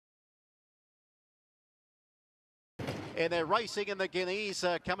And they're racing in the guineas,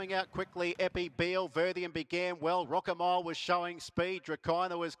 coming out quickly. Epi Beale, Verdian began well. Rockamile was showing speed.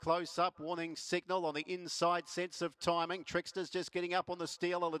 Drakina was close up. Warning signal on the inside. Sense of timing. Trickster's just getting up on the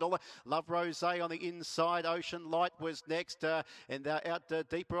steel a little. Love Rose on the inside. Ocean Light was next. And out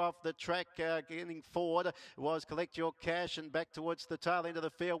deeper off the track, getting forward was Collect Your Cash. And back towards the tail end of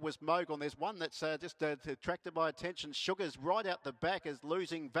the field was Mogul. And there's one that's just attracted my attention. Sugar's right out the back is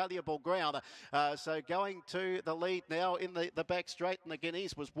losing valuable ground. So going to the lead now in the back straight in the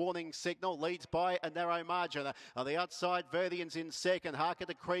guineas was Warning Signal, leads by a narrow margin. On the outside, Verdian's in second. Harker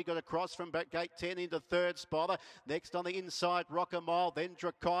Decree got across from back gate 10 into third spot. Next on the inside, Rockamile, then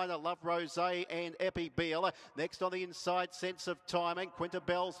Drakina, Love Rose and Epi Beale. Next on the inside, Sense of Timing.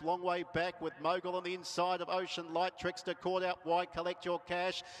 Quintabelle's long way back with Mogul on the inside of Ocean Light. Trickster caught out wide, Collect Your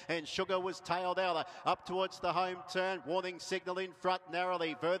Cash, and Sugar was tailed out. Up towards the home turn, Warning Signal in front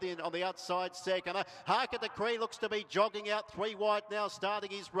narrowly. Verdian on the outside second. Harker Decree looks to be jogging out 3 wide now, starting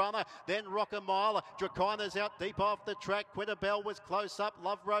his runner. Then Rockamile. Drakina's out deep off the track. Quintabelle was close up.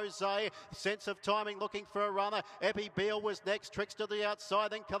 Love Rose. Sense of Timing looking for a runner. Epi Beale was next. Trickster to the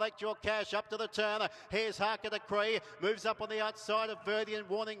outside. Then Collect Your Cash up to the turn. Here's Harker Decree. Moves up on the outside of Verdian.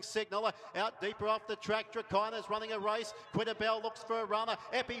 Warning Signal. Out deeper off the track. Drakina's running a race. Quintabelle looks for a runner.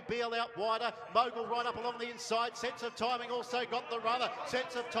 Epi Beale out wider. Mogul right up along the inside. Sense of Timing also got the runner.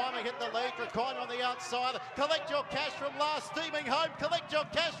 Sense of Timing hit the lead. Drakina on the outside. Collect Your Cash from last, steaming home. Collect Your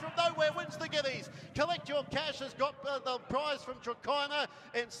Cash from nowhere wins the guineas. Collect Your Cash has got the prize from Drakina,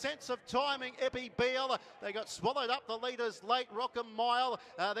 and Sense of Timing, Epi Beale. They got swallowed up the leaders late. Rockamile.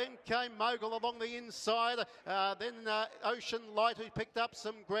 Then came Mogul along the inside. Then Ocean Light, who picked up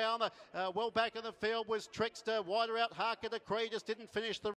some ground. Well back in the field was Trickster. Wider out Harker Decree, just didn't finish the